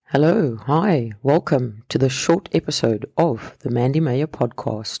Hello, hi, welcome to the short episode of the Mandy Mayer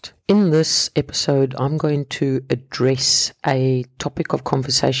podcast. In this episode, I'm going to address a topic of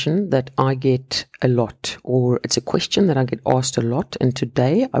conversation that I get a lot, or it's a question that I get asked a lot, and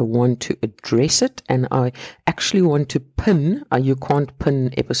today I want to address it, and I actually want to pin, you can't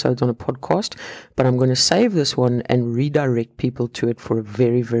pin episodes on a podcast, but I'm going to save this one and redirect people to it for a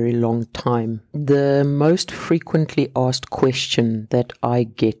very, very long time. The most frequently asked question that I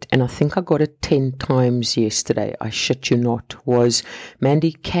get, and I think I got it 10 times yesterday, I shit you not, was,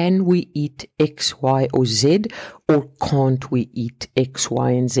 Mandy, can we eat X, Y, or Z, or can't we eat X, Y,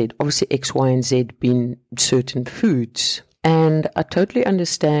 and Z? Obviously, X, Y, and Z being certain foods. And I totally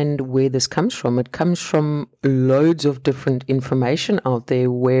understand where this comes from. It comes from loads of different information out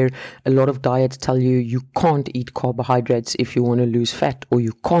there where a lot of diets tell you you can't eat carbohydrates if you want to lose fat, or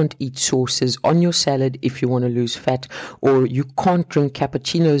you can't eat sauces on your salad if you want to lose fat, or you can't drink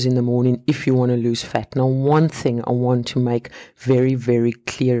cappuccinos in the morning if you want to lose fat. Now, one thing I want to make very, very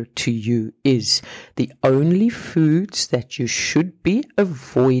clear to you is the only foods that you should be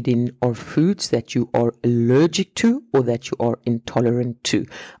avoiding are foods that you are allergic to or that you are intolerant to.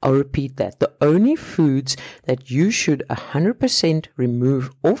 I'll repeat that. The only foods that you should 100%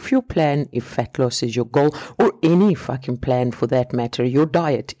 remove off your plan if fat loss is your goal, or any fucking plan for that matter, your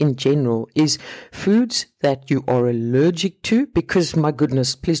diet in general, is foods that you are allergic to, because my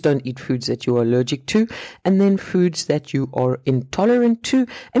goodness, please don't eat foods that you are allergic to, and then foods that you are intolerant to,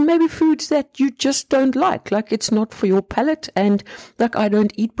 and maybe foods that you just don't like it's not for your palate, and like I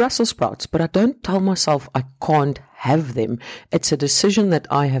don't eat Brussels sprouts, but I don't tell myself I can't have them. It's a decision that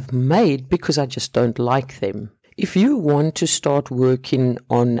I have made because I just don't like them. If you want to start working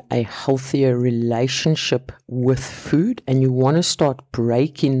on a healthier relationship with food, and you want to start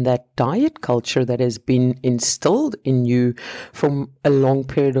breaking that diet culture that has been instilled in you from a long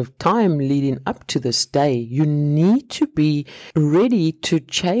period of time leading up to this day, you need to be ready to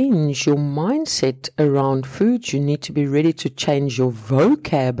change your mindset around foods. You need to be ready to change your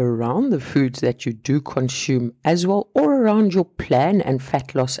vocab around the foods that you do consume as well, or around your plan and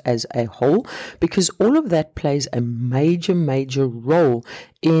fat loss as a whole, because all of that plays a major role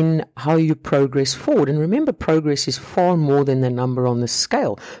in how you progress forward. And remember, progress is far more than the number on the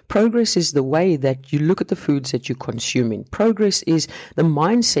scale. Progress is the way that you look at the foods that you're consuming. Progress is the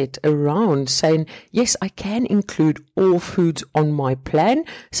mindset around saying, yes, I can include all foods on my plan.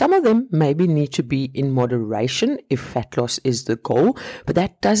 Some of them maybe need to be in moderation if fat loss is the goal, but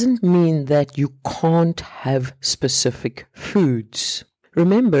that doesn't mean that you can't have specific foods.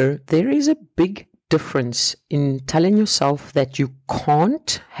 Remember, there is a big difference in telling yourself that you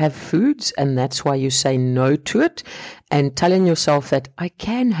can't have foods and that's why you say no to it, and telling yourself that I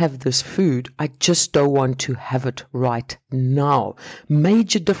can have this food, I just don't want to have it right now.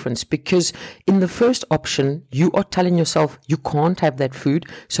 Major difference, because in the first option, you are telling yourself you can't have that food,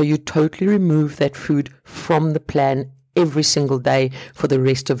 so you totally remove that food from the plan every single day for the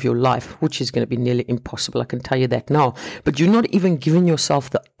rest of your life, which is going to be nearly impossible, I can tell you that now. But you're not even giving yourself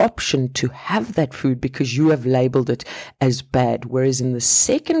the option to have that food because you have labeled it as bad. Whereas in the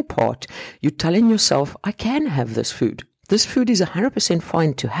second part, you're telling yourself, I can have this food. This food is 100%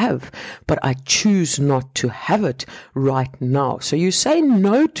 fine to have, but I choose not to have it right now. So you say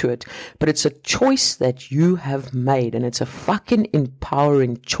no to it, but it's a choice that you have made, and it's a fucking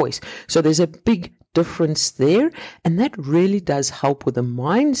empowering choice. So there's a big difference there, and that really does help with the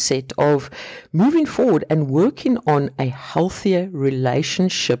mindset of moving forward and working on a healthier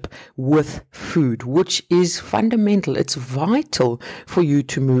relationship with food, which is fundamental. It's vital for you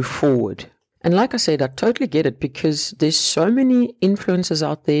to move forward. And like I said, I totally get it, because there's so many influencers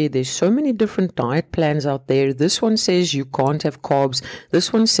out there. There's so many different diet plans out there. This one says you can't have carbs.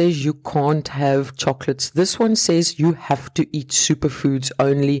 This one says you can't have chocolates. This one says you have to eat superfoods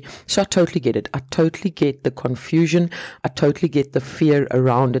only. So I totally get it. I totally get the confusion. I totally get the fear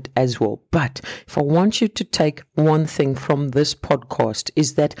around it as well. But if I want you to take one thing from this podcast,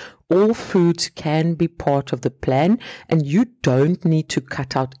 is that all foods can be part of the plan, and you don't need to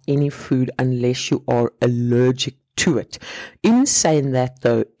cut out any food unless you are allergic to it. In saying that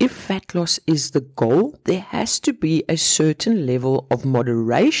though, if fat loss is the goal, there has to be a certain level of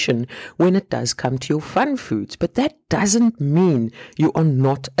moderation when it does come to your fun foods. But that doesn't mean you are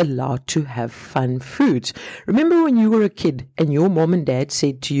not allowed to have fun foods. Remember when you were a kid and your mom and dad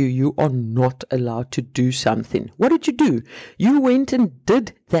said to you, you are not allowed to do something. What did you do? You went and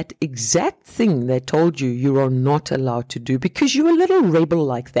did that exact thing they told you you are not allowed to do because you're a little rebel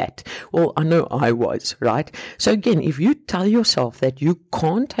like that. Well, I know I was, right? So again, again, if you tell yourself that you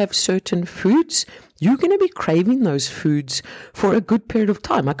can't have certain foods, you're going to be craving those foods for a good period of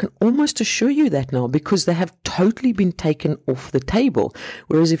time. I can almost assure you that now, because they have totally been taken off the table.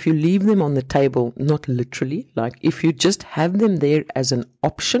 Whereas if you leave them on the table, not literally, like if you just have them there as an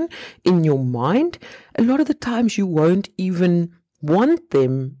option in your mind, a lot of the times you won't even want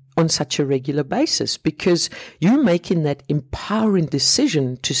them on such a regular basis, because you're making that empowering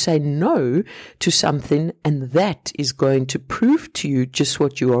decision to say no to something, and that is going to prove to you just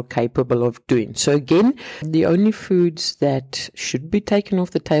what you are capable of doing. So again, the only foods that should be taken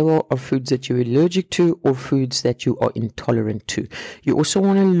off the table are foods that you're allergic to or foods that you are intolerant to. You also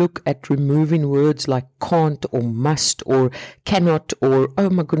want to look at removing words like can't or must or cannot or oh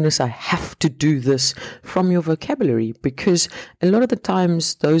my goodness, I have to do this from your vocabulary, because a lot of the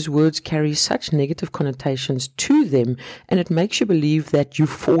times those words carry such negative connotations to them, and it makes you believe that you're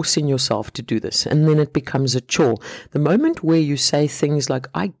forcing yourself to do this, and then it becomes a chore. The moment where you say things like,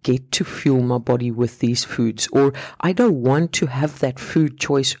 I get to fuel my body with these foods, or I don't want to have that food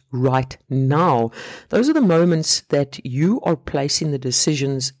choice right now, those are the moments that you are placing the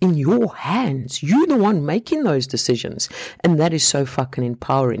decisions in your hands. You're the one making those decisions, and that is so fucking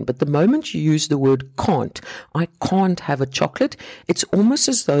empowering. But the moment you use the word can't, I can't have a chocolate, it's almost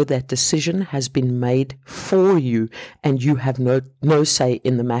as though that decision has been made for you and you have no say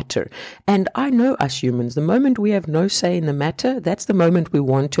in the matter. And I know us humans, the moment we have no say in the matter, that's the moment we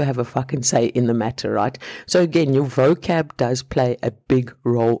want to have a fucking say in the matter, right? So again, your vocab does play a big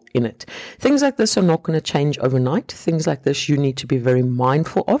role in it. Things like this are not going to change overnight. Things like this you need to be very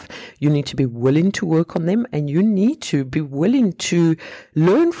mindful of. You need to be willing to work on them, and you need to be willing to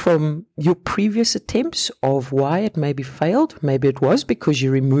learn from your previous attempts of why it maybe failed. Maybe it was because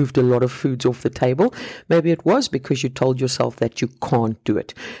you removed a lot of foods off the table. Maybe it was because you told yourself that you can't do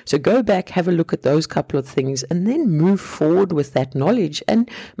it. So go back, have a look at those couple of things, and then move forward with that knowledge and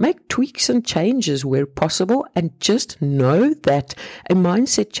make tweaks and changes where possible, and just know that a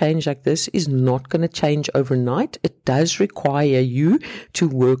mindset change like this is not going to change overnight. It does require you to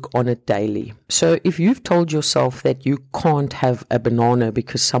work on it daily. So if you've told yourself that you can't have a banana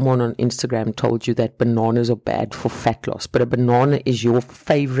because someone on Instagram told you that bananas are bad for fat loss, but a banana is your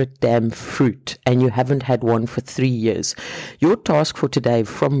favorite damn fruit and you haven't had one for 3 years, your task for today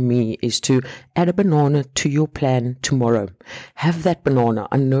from me is to add a banana to your plan tomorrow. Have that banana.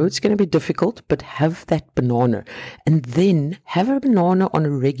 I know it's going to be difficult, but have that banana, and then have a banana on a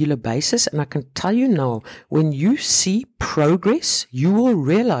regular basis. And I can tell you now, when you see progress, you will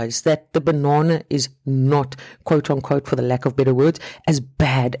realize that the banana is not, quote unquote, for the lack of better words, as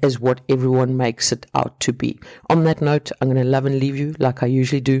bad as what everyone makes it out to be. On that note, I'm going to love and leave you like I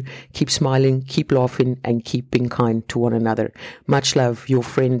usually do. Keep smiling, keep laughing, and keep being kind to one another. Much love, your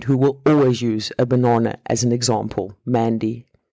friend who will always use a banana as an example, Mandy.